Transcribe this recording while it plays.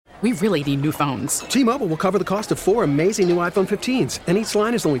We really need new phones. T-Mobile will cover the cost of 4 amazing new iPhone 15s, and each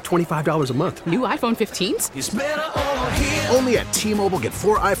line is only $25 a month. New iPhone 15s? It's better over here. Only at T-Mobile, get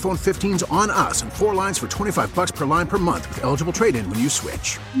 4 iPhone 15s on us and 4 lines for $25 per line per month with eligible trade-in when you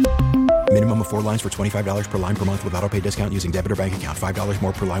switch. Minimum of 4 lines for $25 per line per month with autopay discount using debit or bank account. $5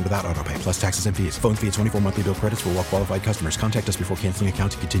 more per line without autopay, plus taxes and fees. Phone fee at 24 monthly bill credits for well-qualified customers. Contact us before canceling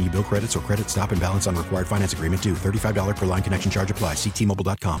account to continue bill credits or credit stop and balance on required finance agreement due. $35 per line connection charge applies. See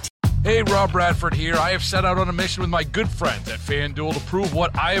T-Mobile.com. Hey, Rob Bradford here. I have set out on a mission with my good friends at FanDuel to prove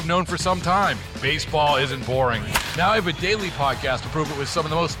what I have known for some time. Baseball isn't boring. Now I have a daily podcast to prove it with some of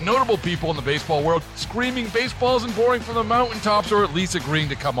the most notable people in the baseball world, screaming baseball isn't boring from the mountaintops, or at least agreeing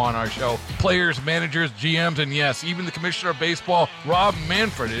to come on our show. Players, managers, GMs, and yes, even the commissioner of baseball, Rob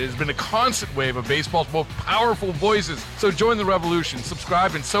Manfred. It has been a constant wave of baseball's most powerful voices. So join the revolution.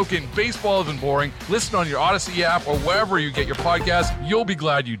 Subscribe and soak in Baseball Isn't Boring. Listen on your Odyssey app or wherever you get your podcast. You'll be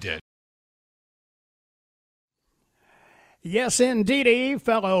glad you did. Yes, indeedy,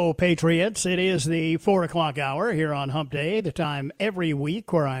 fellow patriots. It is the 4 o'clock hour here on Hump Day, the time every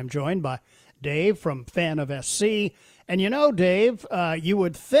week where I'm joined by Dave from Fan of SC. And you know, Dave, you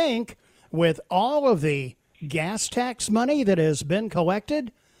would think with all of the gas tax money that has been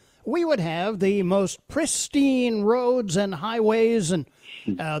collected, we would have the most pristine roads and highways and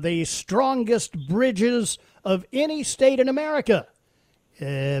the strongest bridges of any state in America.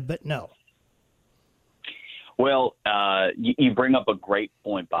 But no. Well, you bring up a great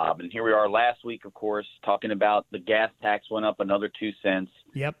point, Bob. And here we are last week, of course, talking about the gas tax went up another 2 cents.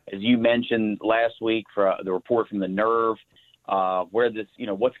 Yep. As you mentioned last week for the report from the NERV, where this,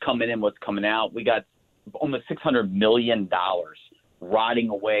 what's coming in, what's coming out. We got almost $600 million rotting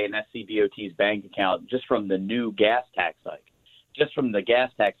away in SCDOT's bank account just from the new gas tax hike. Just from the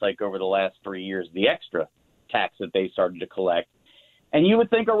gas tax hike over the last 3 years, the extra tax that they started to collect. And you would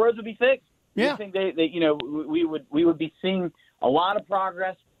think our roads would be fixed. Yeah. You think we would be seeing a lot of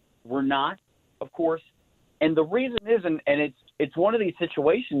progress. We're not, of course, and the reason is, and it's one of these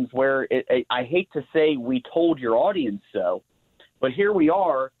situations where I hate to say we told your audience so, but here we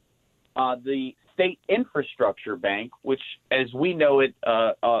are, the State Infrastructure Bank, which, as we know it,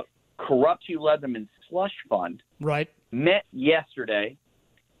 corrupt Hugh Leatherman's slush fund, right, met yesterday,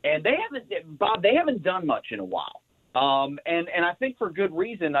 and they haven't done much in a while, and I think for good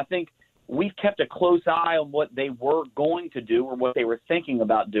reason. I think we've kept a close eye on what they were going to do or what they were thinking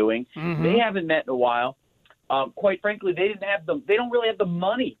about doing. Mm-hmm. They haven't met in a while. Quite frankly, they don't really have the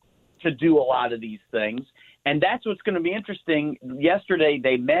money to do a lot of these things. And that's what's going to be interesting. Yesterday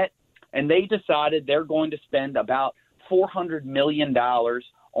they met and they decided they're going to spend about $400 million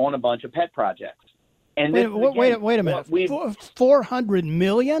on a bunch of pet projects. And wait a minute. $400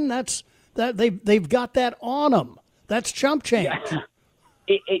 million? They've got that on them. That's chump change. Yeah.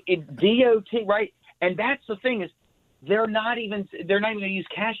 It DOT, right? And that's the thing is they're not even going to use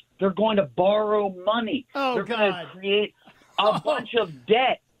cash. They're going to borrow money. Oh, they're God. going to create a bunch of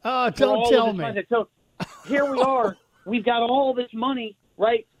debt. Oh, don't tell me. So here we are. We've got all this money,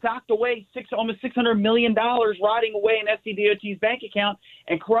 right, stocked away, almost $600 million rotting away in SCDOT's bank account,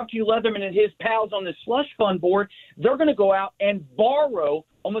 and corrupt Hugh Leatherman and his pals on the slush fund board. They're going to go out and borrow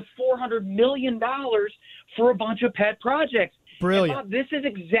almost $400 million for a bunch of pet projects. Brilliant. Bob, this is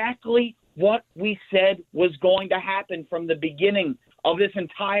exactly what we said was going to happen from the beginning of this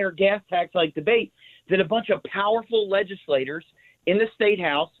entire gas tax hike debate, that a bunch of powerful legislators in the state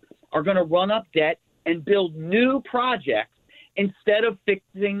house are going to run up debt and build new projects instead of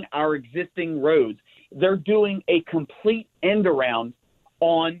fixing our existing roads. They're doing a complete end around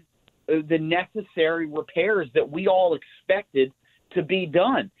on the necessary repairs that we all expected to be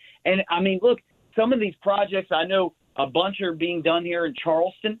done. And, I mean, look, some of these projects, I know a bunch are being done here in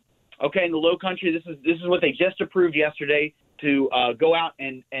Charleston, okay, in the Low Country. This is what they just approved yesterday to go out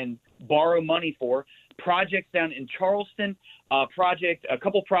and borrow money for. Projects down in Charleston, a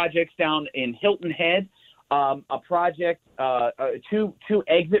couple projects down in Hilton Head, a project, two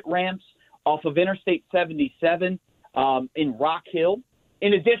exit ramps off of Interstate 77 in Rock Hill.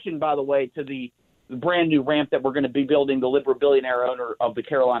 In addition, by the way, to the brand new ramp that we're going to be building, the liberal billionaire owner of the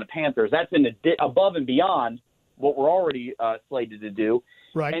Carolina Panthers. That's above and beyond what we're already slated to do.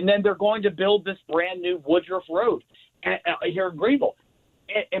 Right. And then they're going to build this brand new Woodruff Road here in Greenville.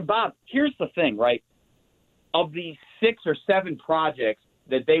 And Bob, here's the thing, right? Of the 6 or 7 projects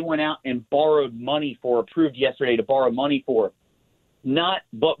that they went out and borrowed money for, approved yesterday to borrow money for, not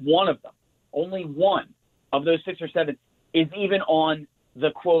but one of them, only one of those 6 or 7 is even on the,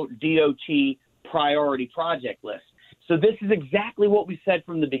 quote, DOT priority project list. So this is exactly what we said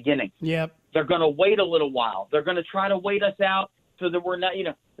from the beginning. Yep. They're going to wait a little while. They're going to try to wait us out so that we're not,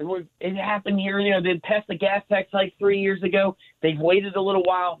 it happened here. They passed the gas tax like 3 years ago. They've waited a little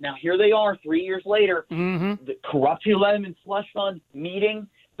while. Now here they are 3 years later. Mm-hmm. The Corruption Leatherman Slush Fund meeting.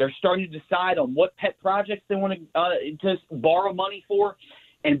 They're starting to decide on what pet projects they want to borrow money for.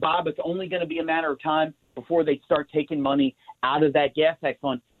 And, Bob, it's only going to be a matter of time before they start taking money out of that gas tax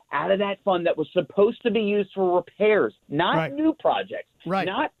fund, out of that fund that was supposed to be used for repairs, not new projects,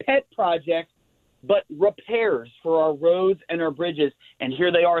 not pet projects, but repairs for our roads and our bridges. And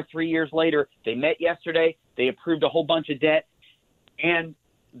here they are 3 years later. They met yesterday. They approved a whole bunch of debt. And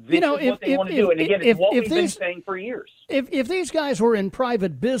this is what they want to do. And, again, it's what we've been saying for years. If these guys were in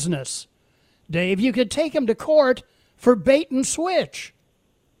private business, Dave, you could take them to court for bait and switch.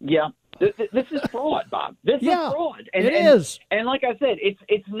 Yeah. This is fraud, Bob. This is fraud. It is. And like I said,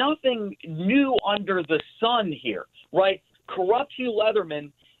 it's nothing new under the sun here, right? Corruption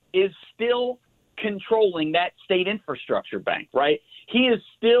Leatherman is still controlling that state infrastructure bank, right? He is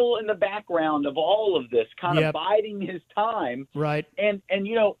still in the background of all of this, kind of biding his time. Right. And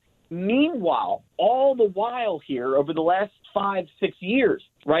meanwhile, all the while here over the last 5-6 years,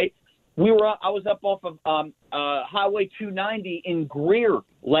 right? I was up off of Highway 290 in Greer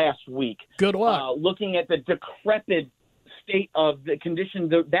last week. Good luck. Looking at the decrepit state of the condition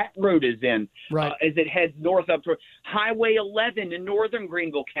that road is in as it heads north up to Highway 11 in northern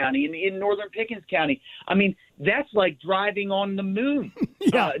Greenville County and in northern Pickens County. I mean, that's like driving on the moon,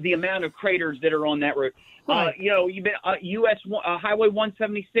 the amount of craters that are on that road. Right. You've been Highway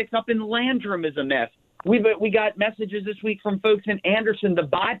 176 up in Landrum is a mess. We got messages this week from folks in Anderson, the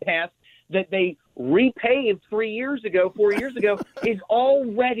bypass that they repaved 4 years ago, is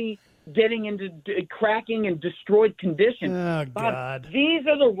already getting into cracking and destroyed condition. Oh, Bob, God. these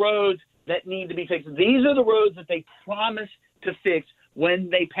are the roads that need to be fixed. These are the roads that they promised to fix when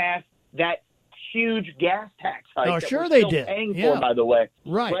they passed that huge gas tax hike. Oh, that sure we're they still did. Paying for, by the way.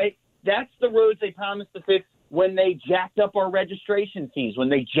 Right. That's the roads they promised to fix when they jacked up our registration fees, when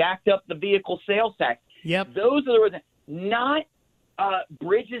they jacked up the vehicle sales tax. Yep. Those are the roads, not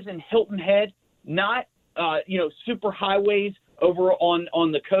bridges in Hilton Head, not super highways over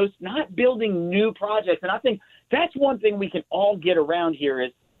on the coast, not building new projects. And I think that's one thing we can all get around here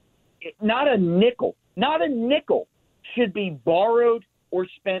is not a nickel should be borrowed or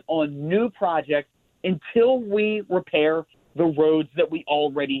spent on new projects until we repair the roads that we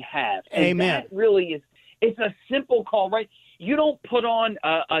already have. And Amen. That really it's a simple call, right? You don't put on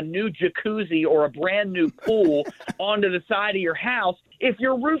a new jacuzzi or a brand new pool onto the side of your house if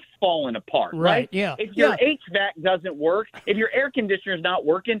your roof's falling apart, right? Yeah. If your HVAC doesn't work, if your air conditioner's not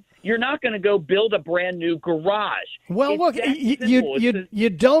working, you're not going to go build a brand new garage. Well, look, you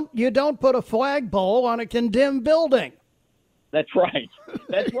don't put a flagpole on a condemned building. That's right.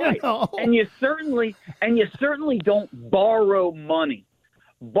 That's right. And you certainly don't borrow money.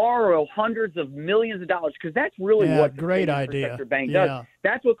 Borrow hundreds of millions of dollars, because that's really what the great State idea. Infrastructure Bank does.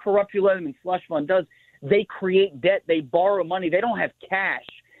 That's what Corruption Leatherman Slush Fund does. They create debt. They borrow money. They don't have cash.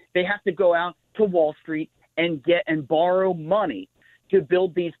 They have to go out to Wall Street and borrow money to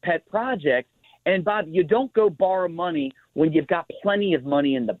build these pet projects. And, Bob, you don't go borrow money when you've got plenty of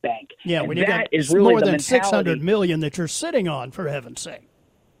money in the bank. Yeah, and when you got really more than $600 million that you're sitting on, for heaven's sake.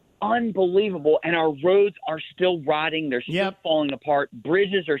 Unbelievable. And our roads are still rotting. They're still falling apart.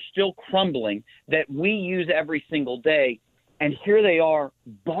 Bridges are still crumbling that we use every single day. And here they are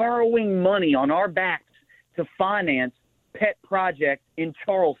borrowing money on our backs to finance pet projects in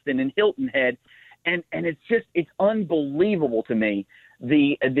Charleston and Hilton Head. And it's unbelievable to me,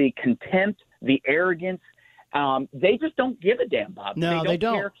 the contempt, the arrogance. They just don't give a damn, Bob. No, they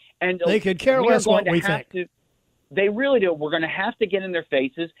don't. Care. And they could care less what we think. They really do. We're going to have to get in their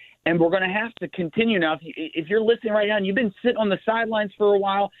faces, and we're going to have to continue. Now, if you're listening right now and you've been sitting on the sidelines for a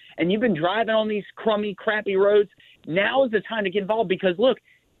while and you've been driving on these crummy, crappy roads, now is the time to get involved because, look,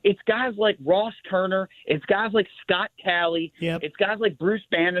 it's guys like Ross Turner. It's guys like Scott Talley. It's guys like Bruce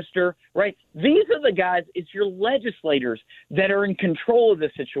Bannister, right? These are the guys, it's your legislators that are in control of the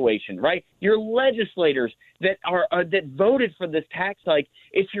situation, right? Your legislators that that voted for this tax hike.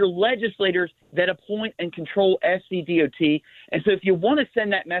 It's your legislators that appoint and control SCDOT. And so if you want to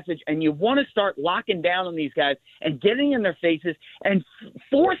send that message and you want to start locking down on these guys and getting in their faces and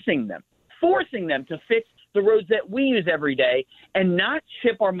forcing them to fix the roads that we use every day and not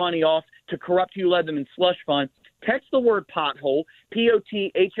ship our money off to Corruption Leatherman Slush Fund, text the word pothole,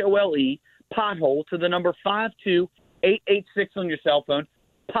 POTHOLE, pothole, to the number 52886 on your cell phone,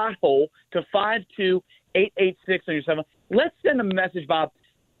 pothole to 52886 on your cell phone. Let's send a message, Bob.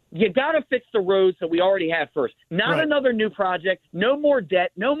 You got to fix the roads that we already have first. Not another new project, no more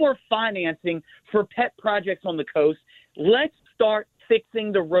debt, no more financing for pet projects on the coast. Let's start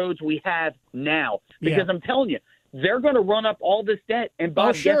fixing the roads we have now. Because I'm telling you, they're going to run up all this debt. And,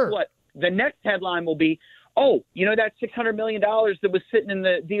 Bob, guess what? The next headline will be, that $600 million that was sitting in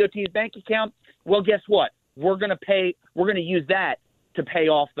the DOT's bank account? Well, guess what? We're going to use that to pay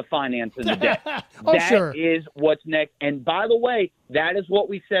off the finance and the debt. That is what's next. And by the way, that is what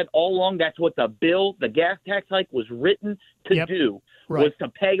we said all along. That's what the gas tax hike was written to do, was to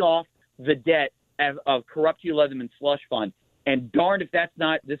pay off the debt of Corrupt You, Let Them in slush fund. And darn if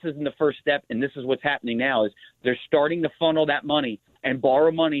this isn't the first step, and this is what's happening now, is they're starting to funnel that money and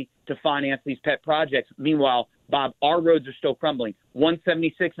borrow money to finance these pet projects. Meanwhile, Bob, our roads are still crumbling.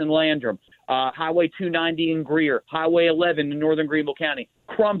 176 in Landrum, Highway 290 in Greer, Highway 11 in northern Greenville County,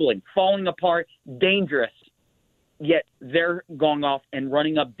 crumbling, falling apart, dangerous. Yet they're going off and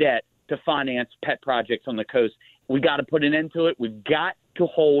running up debt to finance pet projects on the coast. We got to put an end to it. We've got to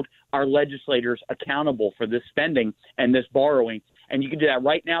hold our legislators accountable for this spending and this borrowing. And you can do that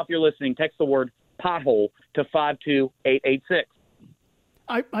right now if you're listening. Text the word pothole to 52886.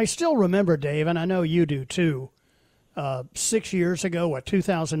 I still remember, Dave, and I know you do too, 6 years ago,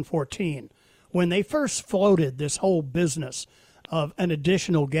 2014, when they first floated this whole business of an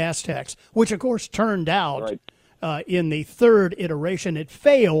additional gas tax, which, of course, turned out in the third iteration. It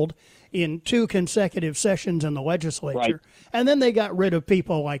failed in 2 consecutive sessions in the legislature. And then they got rid of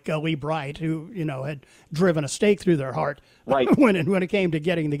people like Lee Bright, who, had driven a stake through their heart when it came to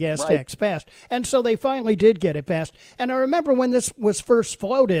getting the gas tax passed. And so they finally did get it passed. And I remember when this was first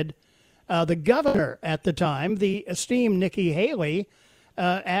floated, the governor at the time, the esteemed Nikki Haley,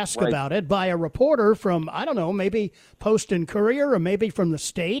 asked about it by a reporter from, I don't know, maybe Post and Courier or maybe from the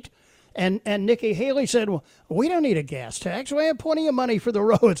state. And Nikki Haley said, well, we don't need a gas tax. We have plenty of money for the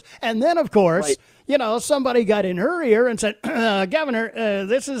roads. And then, of course, somebody got in her ear and said, Governor,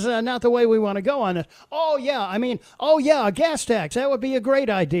 this is not the way we want to go on it. A gas tax. That would be a great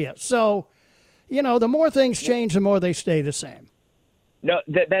idea. So, the more things change, the more they stay the same. No,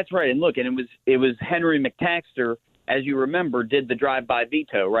 that's right. And look, and it was Henry McTaxter, as you remember, did the drive-by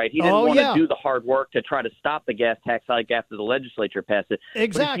veto, right? He didn't want to do the hard work to try to stop the gas tax hike after the legislature passed it.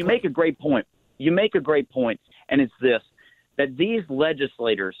 Exactly. But you make a great point. And it's this, that these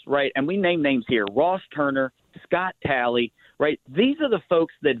legislators, right, and we name names here, Ross Turner, Scott Talley, right, these are the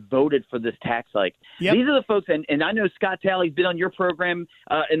folks that voted for this tax hike. These are the folks, and I know Scott Talley's been on your program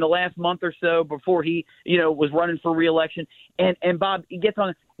in the last month or so before he, was running for re-election. And Bob, he gets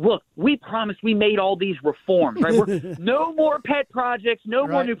on, look, we promised we made all these reforms, right? No more pet projects, no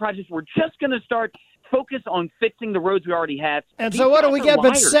more new projects. We're just going to start focus on fixing the roads we already have. And so what do we get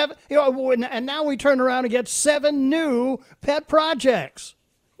but 7? And now we turn around and get 7 new pet projects.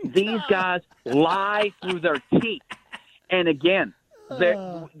 These guys lie through their teeth. And again,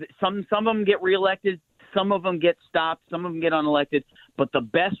 some of them get reelected, some of them get stopped, some of them get unelected. But the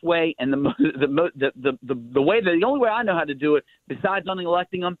best way and the only way I know how to do it, besides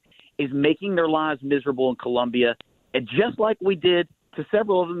unelecting them, is making their lives miserable in Columbia, and just like we did to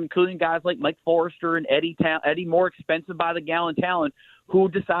several of them, including guys like Mike Forrester and Eddie More Expensive by the Gallon Talent, who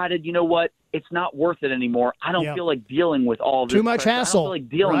decided, you know what, it's not worth it anymore. I don't feel like dealing with all this. Too much hassle. I don't feel like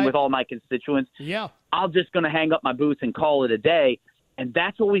dealing with all my constituents. I'm just going to hang up my boots and call it a day. And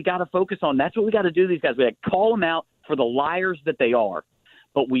that's what we got to focus on. That's what we got to do to these guys. We got to call them out for the liars that they are.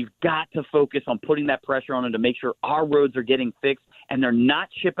 But we've got to focus on putting that pressure on them to make sure our roads are getting fixed and they're not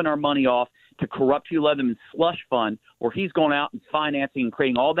shipping our money off to Corrupt You, Let Them in slush fund, where he's going out and financing and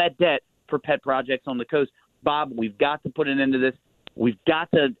creating all that debt for pet projects on the coast. Bob, we've got to put an end to this. We've got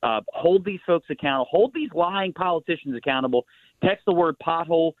to hold these folks accountable, hold these lying politicians accountable. Text the word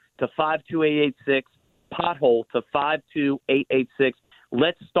pothole to 52886, pothole to 52886.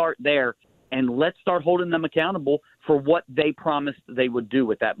 Let's start there, and let's start holding them accountable for what they promised they would do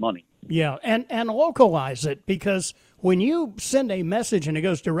with that money. Yeah, and localize it, because when you send a message and it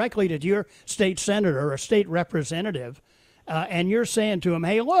goes directly to your state senator or state representative, and you're saying to them,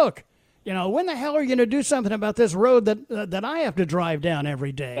 hey, look, when the hell are you going to do something about this road that I have to drive down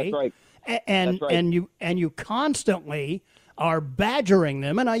every day? That's right. And you constantly are badgering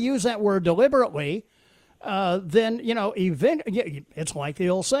them, and I use that word deliberately. Then it's like the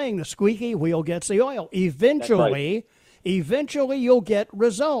old saying: the squeaky wheel gets the oil. Eventually you'll get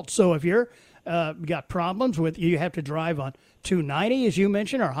results. So if you're got problems with, you have to drive on 290, as you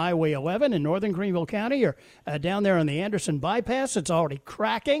mentioned, or Highway 11 in northern Greenville County, or down there on the Anderson bypass, it's already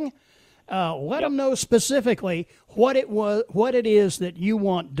cracking. Let them know specifically what it is that you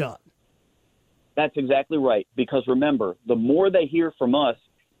want done. That's exactly right. Because remember, the more they hear from us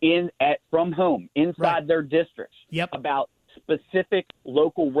from home, inside their districts, about specific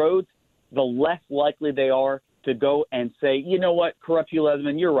local roads, the less likely they are to go and say, you know what, Corrupt You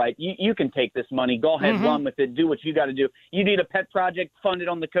Leatherman, you're right. You can take this money. Go ahead, run with it. Do what you got to do. You need a pet project, fund it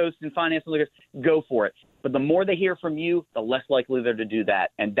on the coast and finance on the coast. Go for it. But the more they hear from you, the less likely they're to do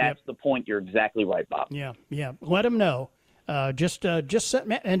that. And that's the point. You're exactly right, Bob. Yeah. Let them know. Just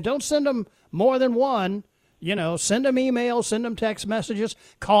send, and don't send them more than one. Send them emails, send them text messages,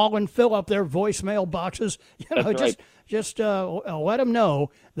 call and fill up their voicemail boxes. Just let them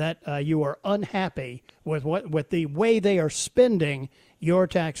know that you are unhappy with the way they are spending your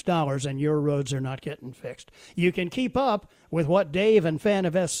tax dollars and your roads are not getting fixed. You can keep up with what Dave and Fan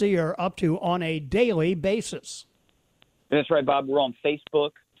of SC are up to on a daily basis. That's right, Bob. We're on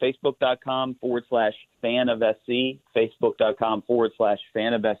Facebook, facebook.com/Fan of SC,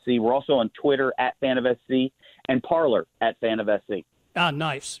 facebook.com/Fan of SC. We're also on Twitter @Fan of SC and Parler @Fan of SC.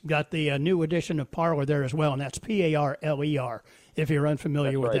 Nice. Got the new edition of Parler there as well, and that's Parler, if you're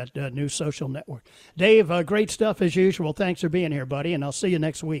unfamiliar with that new social network. Dave, great stuff as usual. Thanks for being here, buddy, and I'll see you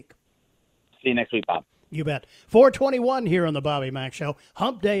next week. See you next week, Bob. You bet. 421 here on the Bobby Mack Show,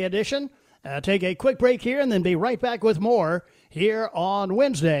 Hump Day edition. Take a quick break here and then be right back with more here on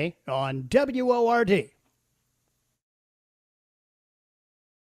Wednesday on WORD.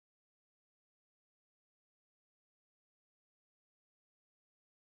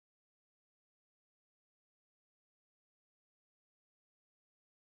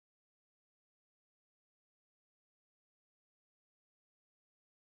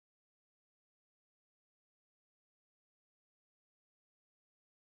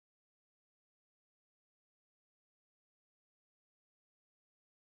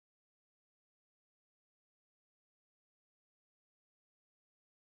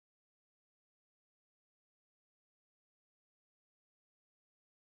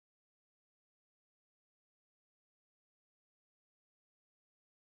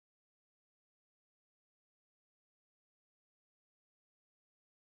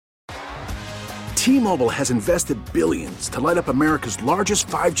 T-Mobile has invested billions to light up America's largest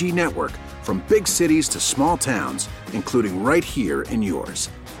 5G network, from big cities to small towns, including right here in yours.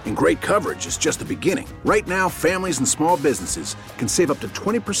 And great coverage is just the beginning. Right now, families and small businesses can save up to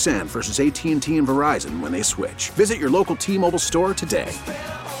 20% versus AT&T and Verizon when they switch. Visit your local T-Mobile store today.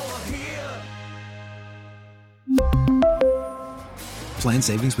 Plan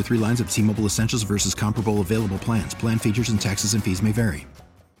savings with 3 lines of T-Mobile Essentials versus comparable available plans. Plan features and taxes and fees may vary.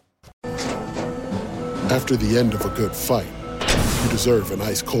 After the end of a good fight, you deserve an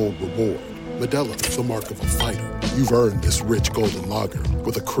ice-cold reward. Modelo is the mark of a fighter. You've earned this rich golden lager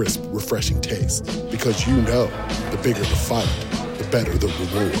with a crisp, refreshing taste. Because you know, the bigger the fight, the better the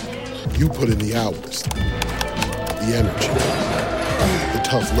reward. You put in the hours, the energy, the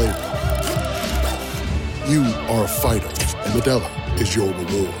tough labor. You are a fighter, and Modelo is your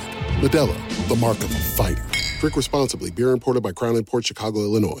reward. Modelo, the mark of a fighter. Drink responsibly. Beer imported by Crown Imports, Chicago,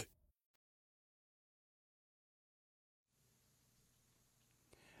 Illinois.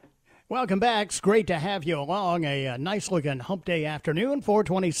 Welcome back. It's great to have you along. A nice-looking hump day afternoon,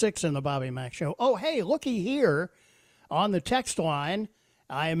 426 in the Bobby Mack Show. Oh, hey, looky here on the text line.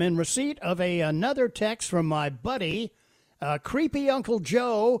 I am in receipt of another text from my buddy, Creepy Uncle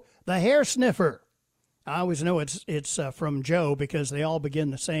Joe, the hair sniffer. I always know it's from Joe because they all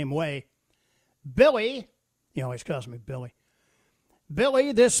begin the same way. Billy, he always calls me Billy.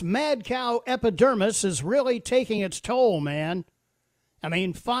 Billy, this mad cow epidermis is really taking its toll, man. I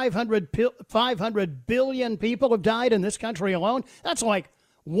mean, 500 billion people have died in this country alone. That's like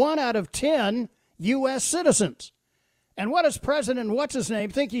 1 out of 10 U.S. citizens. And what does President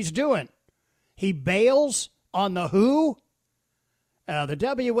What's-His-Name think he's doing? He bails on the WHO? The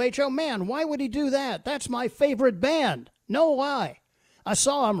WHO? Man, why would he do that? That's my favorite band. No lie. I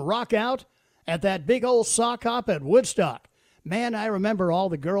saw him rock out at that big old sock hop at Woodstock. Man, I remember all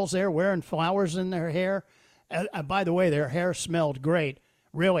the girls there wearing flowers in their hair. By the way, their hair smelled great,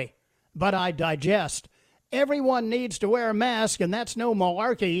 really. But I digest. Everyone needs to wear a mask, and that's no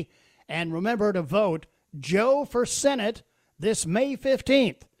malarkey. And remember to vote Joe for Senate this May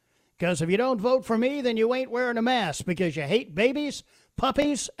 15th. Because if you don't vote for me, then you ain't wearing a mask because you hate babies,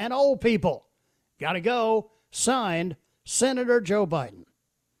 puppies, and old people. Gotta go. Signed, Senator Joe Biden.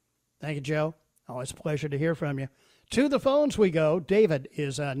 Thank you, Joe. Always a pleasure to hear from you. To the phones we go. David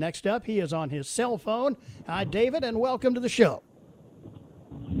is next up. He is on his cell phone. Hi, David, and welcome to the show.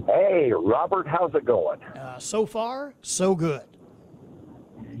 Hey, Robert, how's it going? So far, so good.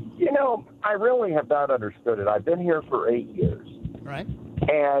 You know, I really have not understood it. I've been here for 8 years. Right.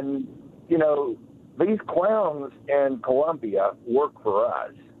 And, you know, these clowns in Colombia work for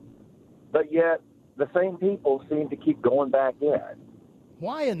us. But yet, the same people seem to keep going back in.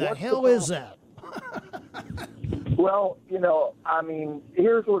 Why in the hell is that? Well,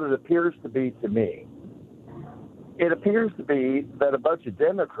 here's what it appears to be to me. It appears to be that a bunch of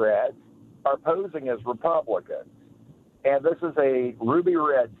Democrats are posing as Republicans. And this is a ruby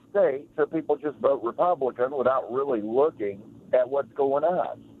red state, so people just vote Republican without really looking at what's going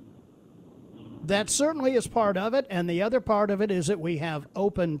on. That certainly is part of it, and the other part of it is that we have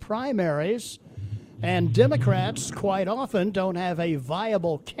open primaries, and Democrats quite often don't have a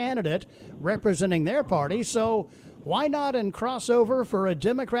viable candidate representing their party, so why not cross over for a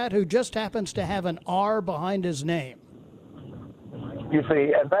Democrat who just happens to have an R behind his name? You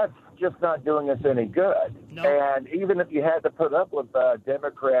see, and that's just not doing us any good. No. And even if you had to put up with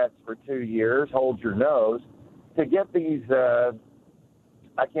Democrats for 2 years, hold your nose, to get these,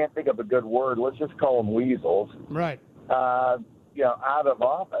 I can't think of a good word, let's just call them weasels, right? Out of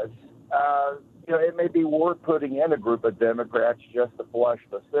office, it may be worth putting in a group of Democrats just to flush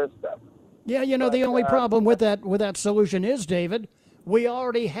the system. Yeah, the only problem with that solution is, David, we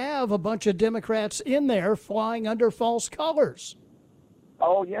already have a bunch of Democrats in there flying under false colors.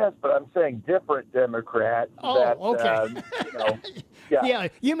 Oh, yes, but I'm saying different Democrats. Okay. Yeah,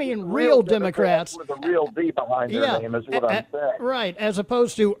 you mean real Democrats with a real D behind their name is what I'm saying. Right, as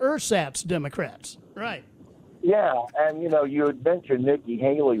opposed to ersatz Democrats. Right. Yeah, and, you had mentioned Nikki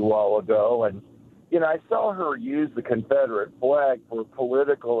Haley a while ago, and, I saw her use the Confederate flag for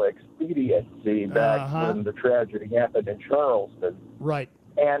political expediency back when the tragedy happened in Charleston. Right.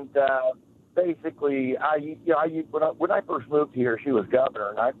 And basically, when I first moved here, she was governor,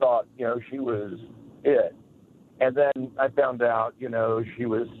 and I thought, she was it. And then I found out, she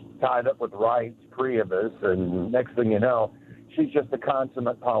was tied up with Reince Priebus, and next thing you know, she's just a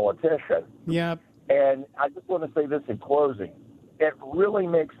consummate politician. Yeah. And I just want to say this in closing. It really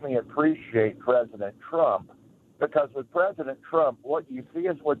makes me appreciate President Trump, because with President Trump, what you see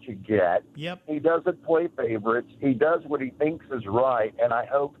is what you get. Yep. He doesn't play favorites. He does what he thinks is right, and I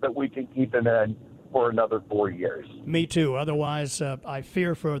hope that we can keep him in for another 4 years. Me too. Otherwise, I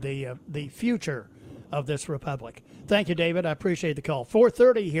fear for the future of this republic. Thank you, David. I appreciate the call.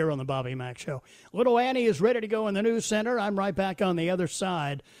 4:30 here on the Bobby Mack Show. Little Annie is ready to go in the news center. I'm right back on the other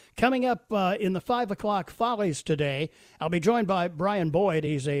side. Coming up in the 5 o'clock Follies today, I'll be joined by Brian Boyd.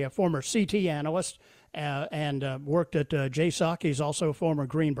 He's a former CT analyst and worked at JSOC. He's also a former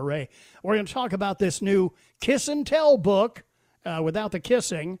Green Beret. We're going to talk about this new Kiss and Tell book, without the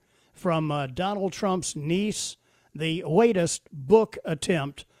kissing, from Donald Trump's niece, the latest book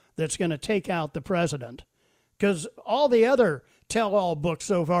attempt that's going to take out the president. Because all the other tell-all books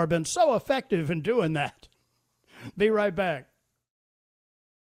so far have been so effective in doing that. Be right back.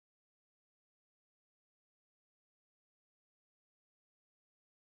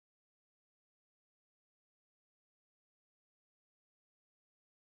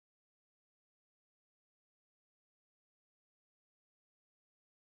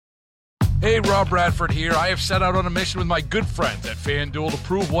 Hey, Rob Bradford here. I have set out on a mission with my good friends at FanDuel to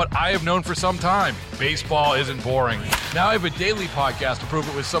prove what I have known for some time. Baseball isn't boring. Now I have a daily podcast to prove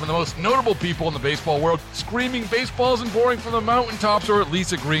it with some of the most notable people in the baseball world, screaming baseball isn't boring from the mountaintops, or at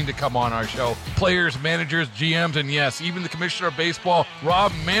least agreeing to come on our show. Players, managers, GMs, and yes, even the commissioner of baseball,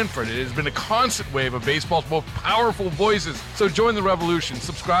 Rob Manfred. It has been a constant wave of baseball's most powerful voices. So join the revolution.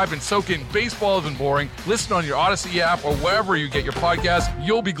 Subscribe and soak in Baseball Isn't Boring. Listen on your Odyssey app or wherever you get your podcasts.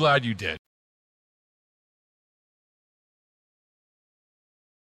 You'll be glad you did.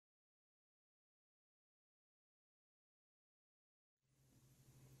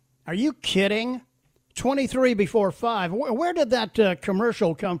 Are you kidding? 23 before 5. Where did that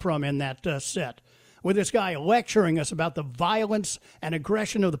commercial come from in that set? With this guy lecturing us about the violence and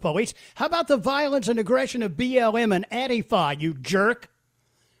aggression of the police. How about the violence and aggression of BLM and Antifa, you jerk?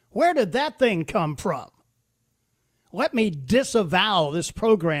 Where did that thing come from? Let me disavow this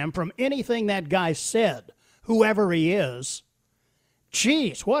program from anything that guy said, whoever he is.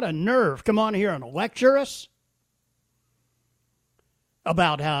 Jeez, what a nerve. Come on here and lecture us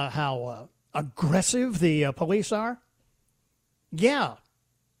about how aggressive the police are? Yeah,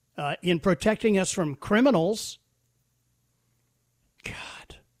 in protecting us from criminals.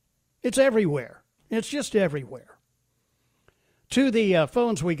 God, it's everywhere. It's just everywhere. To the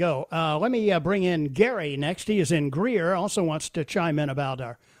phones we go. Let me bring in Gary next. He is in Greer, also wants to chime in about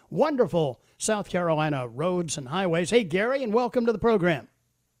our wonderful South Carolina roads and highways. Hey, Gary, and welcome to the program.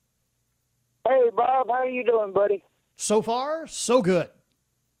 Hey, Bob, how you doing, buddy? So far, so good.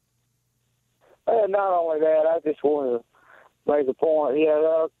 Not only that, I just want to make a point.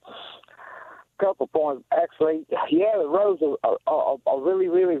 Yeah, a couple points. Actually, yeah, the roads are really,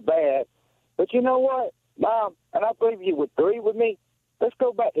 really bad. But you know what, Bob, and I believe you would agree with me, let's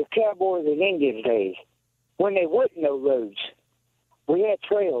go back to Cowboys and Indians days. when there wasn't no roads. We had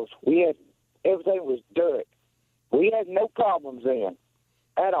trails. Everything was dirt. We had no problems then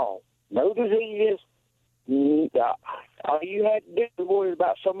at all. No diseases. All you had to do was worry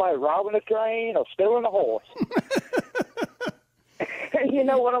about somebody robbing a train or stealing a horse. You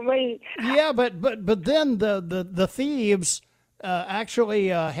know what I mean? Yeah, but then the thieves actually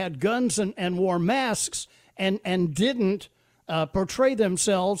had guns and wore masks and didn't portray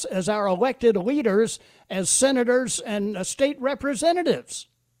themselves as our elected leaders, as senators and state representatives.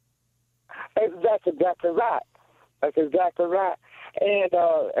 That's exactly right. That's exactly right. And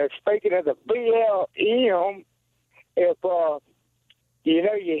speaking of the BLM, if you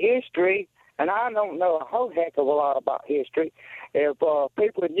know your history, and I don't know a whole heck of a lot about history, if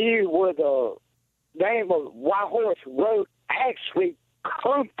people knew where the name of White Horse Road actually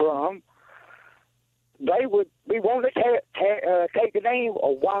come from, they would be wanting to take the name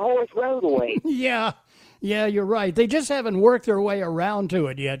of White Horse Road away. Yeah, you're right. They just haven't worked their way around to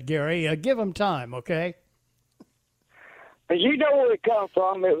it yet, Gary. Give them time, okay? You know where it comes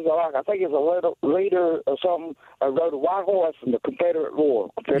from. It was like, I think it was a leader or something rode a white horse in the Confederate War.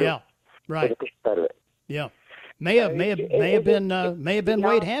 Yeah, right. Confederate. Yeah, may have been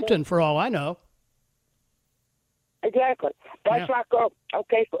Wade Hampton for all I know. Exactly. That's like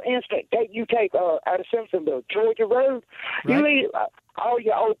okay. For instance, you take out of Simpsonville, Georgia Road. Right. You leave all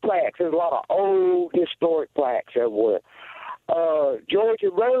your old plaques. There's a lot of old historic plaques everywhere.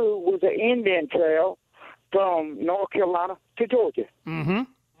 Georgia Road was an Indian trail from North Carolina to Georgia. Mm-hmm.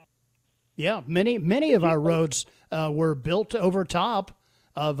 Yeah, many of our roads were built over top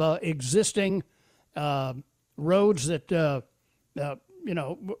of existing roads that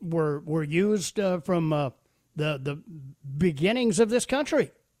were used from the beginnings of this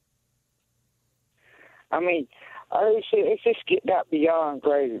country. I mean, it's just getting out beyond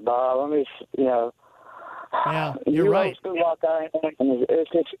crazy, Bob. I mean, yeah, you're right.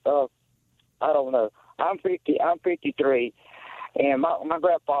 It's just, I don't know. I'm 53, and my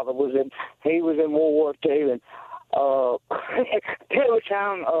grandfather was in World War II, and every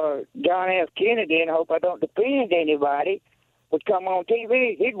time John F. Kennedy, and I hope I don't offend anybody, would come on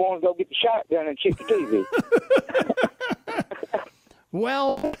TV, he'd want to go get the shotgun and shoot the TV.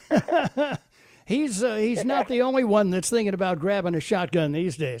 Well, he's not the only one that's thinking about grabbing a shotgun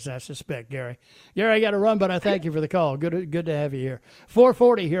these days, I suspect, Gary. Gary, I got to run, but I thank you for the call. Good to have you here.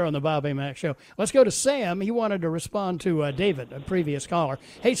 440 here on the Bob A. Mack Show. Let's go to Sam. He wanted to respond to David, a previous caller.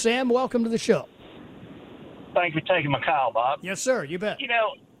 Hey, Sam, welcome to the show. Thank you for taking my call, Bob. Yes, sir. You bet. You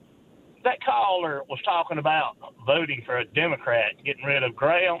know, that caller was talking about voting for a Democrat, getting rid of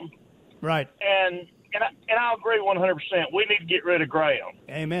Graham. Right. And I agree 100%. We need to get rid of Graham.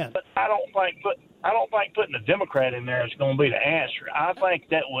 Amen. But I don't think putting a Democrat in there is going to be the answer. I think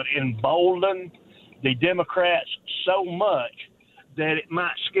that would embolden the Democrats so much that it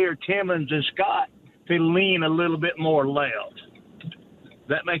might scare Timmons and Scott to lean a little bit more left. Does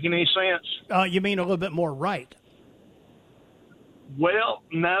that make any sense? You mean a little bit more right? Well,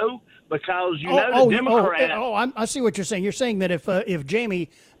 no, because the Democrats. I see what you're saying. You're saying that if Jamie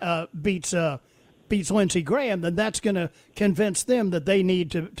beats Lindsey Graham, then that's going to convince them that they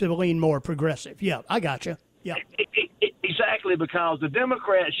need to lean more progressive. Yeah, I got you. Yeah, exactly, because the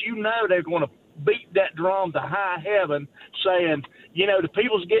Democrats, they're going to beat that drum to high heaven, saying, the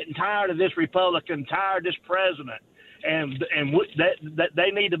people's getting tired of this Republican, tired of this president, and that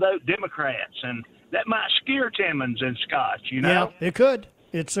they need to vote Democrats, and that might scare Timmons and Scott. Yeah, it could.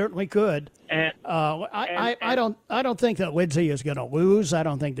 It certainly could. And I don't think that Lindsey is going to lose. I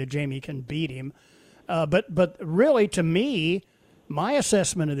don't think that Jamie can beat him. But really, to me, my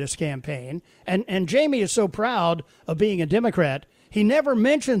assessment of this campaign, and Jamie is so proud of being a Democrat, he never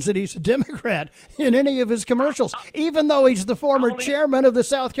mentions that he's a Democrat in any of his commercials, even though he's the former chairman of the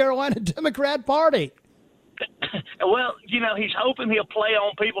South Carolina Democrat Party. Well, he's hoping he'll play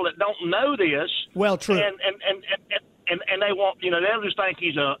on people that don't know this. Well, true. And they won't, they'll just think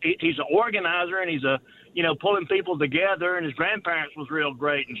he's an organizer and he's pulling people together, and his grandparents was real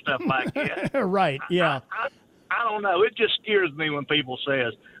great and stuff like that. Right, yeah. I don't know. It just scares me when people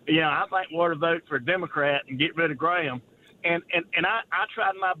says, I think we ought to vote for a Democrat and get rid of Graham. And I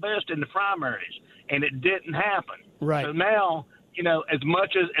tried my best in the primaries, and it didn't happen. Right. So now, as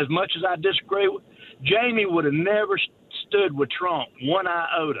much as I disagree with, Jamie would have never stood with Trump one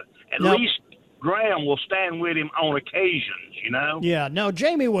iota. At least Graham will stand with him on occasions, Yeah, no,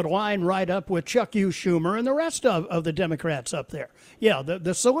 Jamie would line right up with Chuck Schumer and the rest of the Democrats up there. Yeah,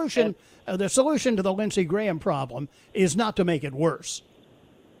 the solution to the Lindsey Graham problem is not to make it worse.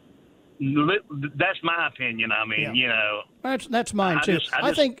 That's my opinion. I mean, That's mine too.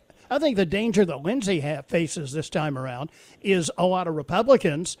 I I think the danger that Lindsey faces this time around is a lot of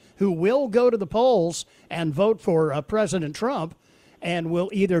Republicans who will go to the polls and vote for President Trump and will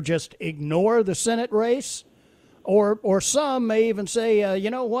either just ignore the Senate race or some may even say, you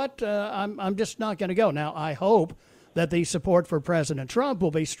know what, I'm just not going to go. Now, I hope that the support for President Trump will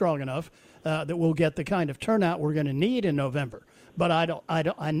be strong enough that we'll get the kind of turnout we're going to need in November. But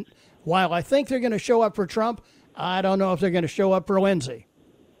while I think they're going to show up for Trump, I don't know if they're going to show up for Lindsey.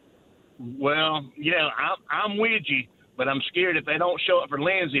 Well, yeah, I'm with you, but I'm scared if they don't show up for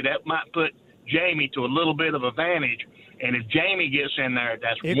Lindsey, that might put Jamie to a little bit of advantage. And if Jamie gets in there,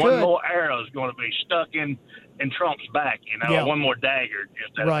 that's one more arrow is going to be stuck in Trump's back, one more dagger,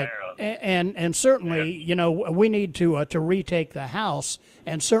 just that arrow. And certainly, we need to retake the House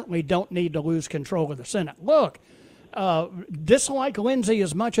and certainly don't need to lose control of the Senate. Look, dislike Lindsey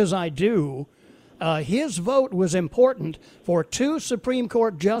as much as I do, his vote was important for 2 Supreme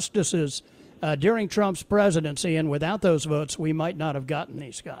Court justices during Trump's presidency, and without those votes, we might not have gotten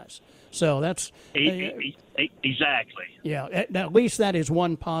these guys. So that's... exactly. Yeah, at least that is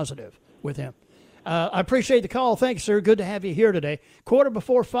one positive with him. I appreciate the call. Thanks, sir. Good to have you here today.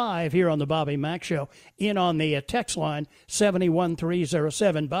 5:15 here on the Bobby Mack Show. In on the text line,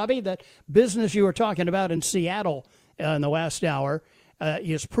 71307. Bobby, that business you were talking about in Seattle in the last hour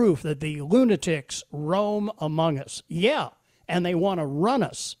is proof that the lunatics roam among us. Yeah, and they want to run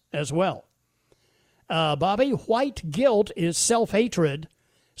us as well. Bobby, white guilt is self-hatred.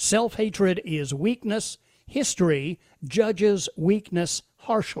 Self-hatred is weakness. History judges weakness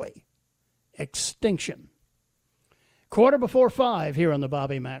harshly. Extinction. 5:15 here on the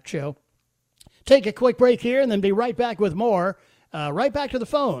Bobby Mack Show. Take a quick break here and then be right back with more. Right back to the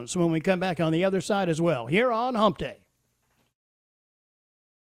phones when we come back on the other side as well, here on Hump Day.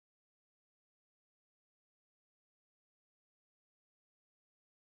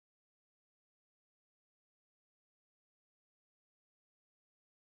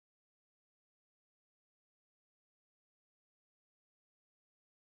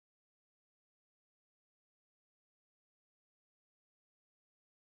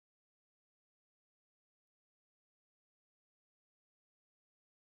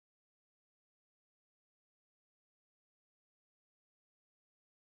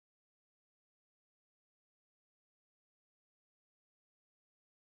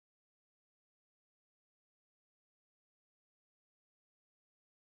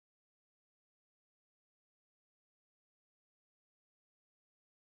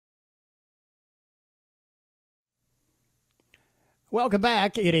 Welcome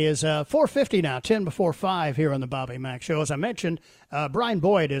back. It is 4:50 now, 5:10 here on the Bobby Mack Show. As I mentioned, Brian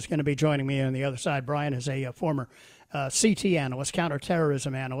Boyd is going to be joining me on the other side. Brian is a former CT analyst,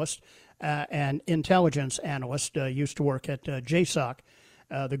 counterterrorism analyst, and intelligence analyst. Used to work at JSOC,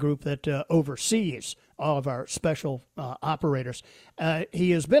 the group that oversees all of our special operators.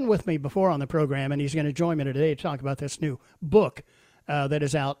 He has been with me before on the program, and he's going to join me today to talk about this new book that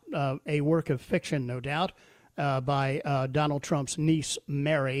is out, a work of fiction, no doubt, by Donald Trump's niece,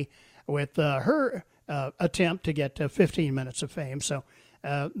 Mary, with her attempt to get 15 minutes of fame. So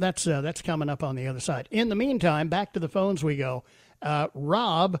that's coming up on the other side. In the meantime, back to the phones we go.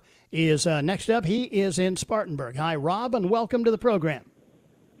 Rob is next up. He is in Spartanburg. Hi, Rob, and welcome to the program.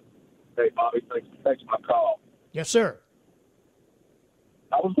 Hey, Bobby. Thanks for my call. Yes, sir.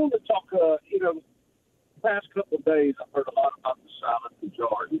 I was going to talk, the past couple of days I've heard a lot about the silent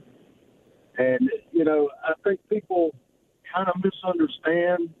majority. And, I think people kind of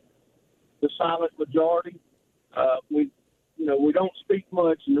misunderstand the silent majority. We don't speak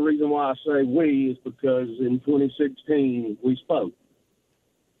much, and the reason why I say we is because in 2016 we spoke.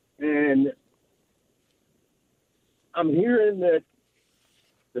 And I'm hearing that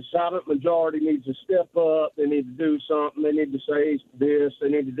the silent majority needs to step up. They need to do something. They need to say this. They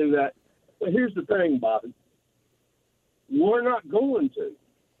need to do that. But here's the thing, Bobby. We're not going to.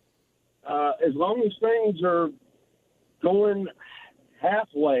 As long as things are going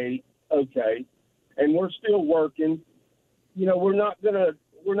halfway okay, and we're still working, we're not gonna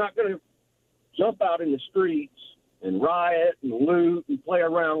jump out in the streets and riot and loot and play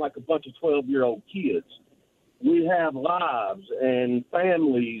around like a bunch of 12-year-old kids. We have lives and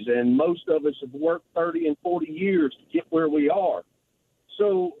families, and most of us have worked 30 and 40 years to get where we are.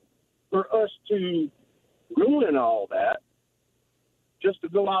 So for us to ruin all that, just to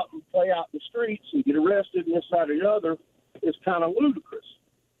go out and play out in the streets and get arrested and this, that, or the other is kind of ludicrous.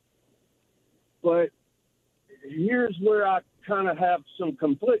 But here's where I kind of have some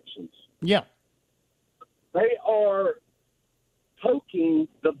conflictions. Yeah. They are poking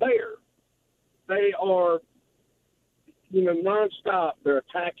the bear. They are nonstop. They're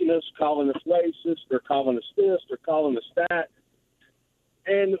attacking us, calling us racist. They're calling us this. They're calling us that.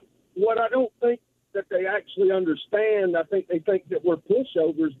 And what I don't think that they actually understand, I think they think that we're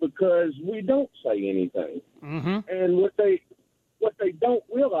pushovers because we don't say anything. Mm-hmm. And what they don't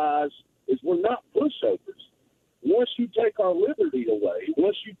realize is we're not pushovers. Once you take our liberty away,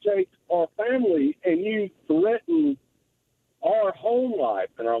 once you take our family and you threaten our home life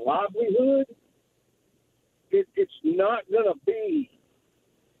and our livelihood, it's not going to be,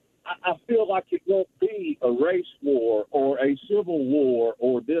 I feel like it won't be a race war or a civil war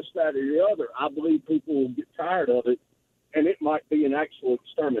or this, that, or the other. I believe people will get tired of it, and it might be an actual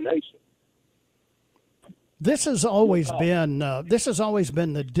extermination. This has always been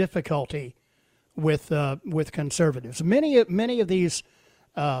the difficulty with conservatives. Many of these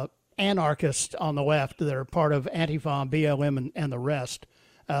anarchists on the left that are part of Antifa, BLM, and the rest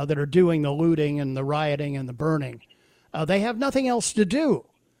that are doing the looting and the rioting and the burning, they have nothing else to do.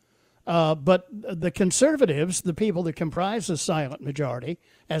 But the conservatives, the people that comprise the silent majority,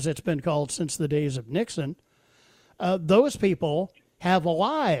 as it's been called since the days of Nixon, those people have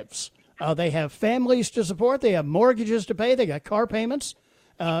lives. They have families to support. They have mortgages to pay. They got car payments.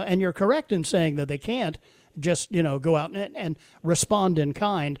 And you're correct in saying that they can't just, go out and respond in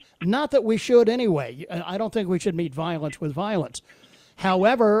kind. Not that we should anyway. I don't think we should meet violence with violence.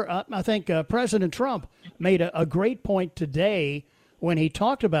 However, I think President Trump made a great point today when he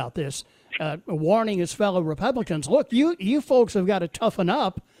talked about this, warning his fellow Republicans, look, you folks have got to toughen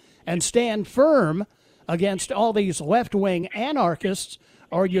up and stand firm against all these left-wing anarchists,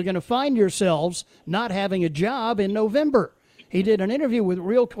 or you're going to find yourselves not having a job in November. He did an interview with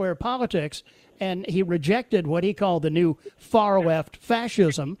Real Clear Politics, and he rejected what he called the new far-left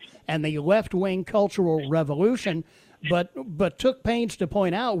fascism and the left-wing cultural revolution, but took pains to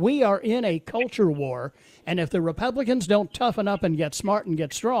point out we are in a culture war, and if the Republicans don't toughen up and get smart and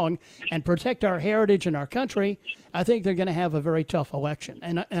get strong and protect our heritage and our country, I think they're going to have a very tough election.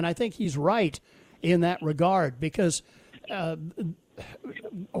 And I think he's right in that regard, because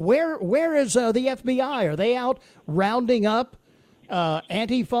where is the FBI? Are they out rounding up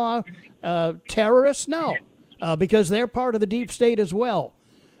Antifa terrorists? No, because they're part of the deep state as well.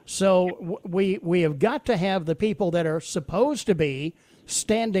 So we have got to have the people that are supposed to be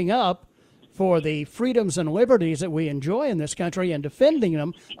standing up for the freedoms and liberties that we enjoy in this country and defending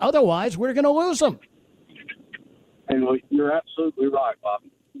them. Otherwise, we're going to lose them. And you're absolutely right,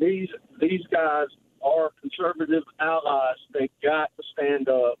 Bobby. These guys are conservative allies. They've got to stand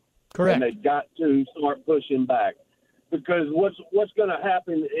up. Correct. And they've got to start pushing back. Because what's going to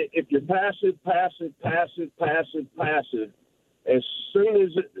happen if you're passive, as soon as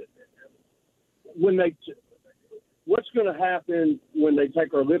what's going to happen when they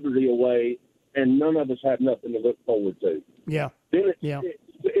take our liberty away and none of us have nothing to look forward to? Yeah. Then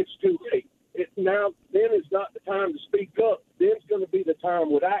it's too late. Then is not the time to speak up. Then's going to be the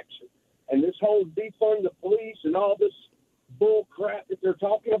time with action. And this whole defund the police and all this bull crap that they're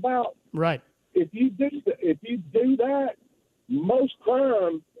talking about. Right. If you do that, most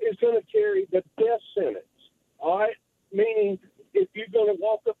crime is going to carry the death sentence. All right? Meaning, if you're going to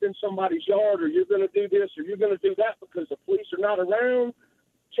walk up in somebody's yard or you're going to do this or you're going to do that because the police are not around,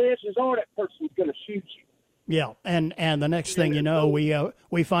 chances are that person's going to shoot you. Yeah, and the next thing you know,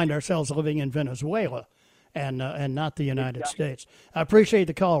 we find ourselves living in Venezuela and not the United States. I appreciate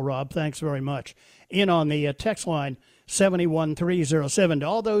the call, Rob. Thanks very much. In on the text line, 71307. To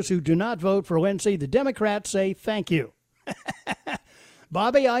all those who do not vote for Lindsey, the Democrats say thank you.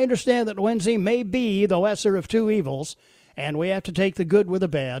 Bobby, I understand that Lindsey may be the lesser of two evils, and we have to take the good with the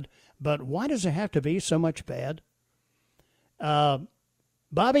bad, but why does there have to be so much bad?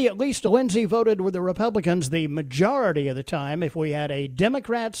 Bobby, at least Lindsey voted with the Republicans the majority of the time. If we had a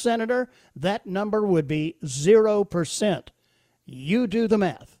Democrat senator, that number would be 0%. You do the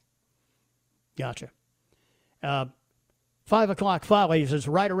math. Gotcha. 5 o'clock Follies is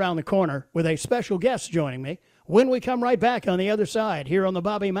right around the corner with a special guest joining me when we come right back on the other side here on the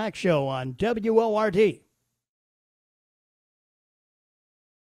Bobby Mack Show on WORD.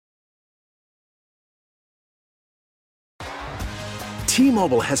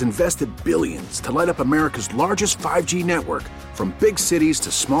 T-Mobile has invested billions to light up America's largest 5G network, from big cities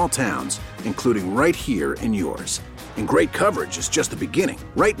to small towns, including right here in yours. And great coverage is just the beginning.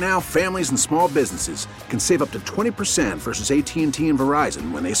 Right now, families and small businesses can save up to 20% versus AT&T and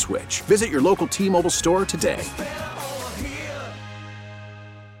Verizon when they switch. Visit your local T-Mobile store today.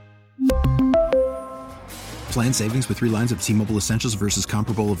 Plan savings with 3 lines of T-Mobile Essentials versus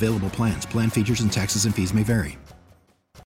comparable available plans. Plan features and taxes and fees may vary.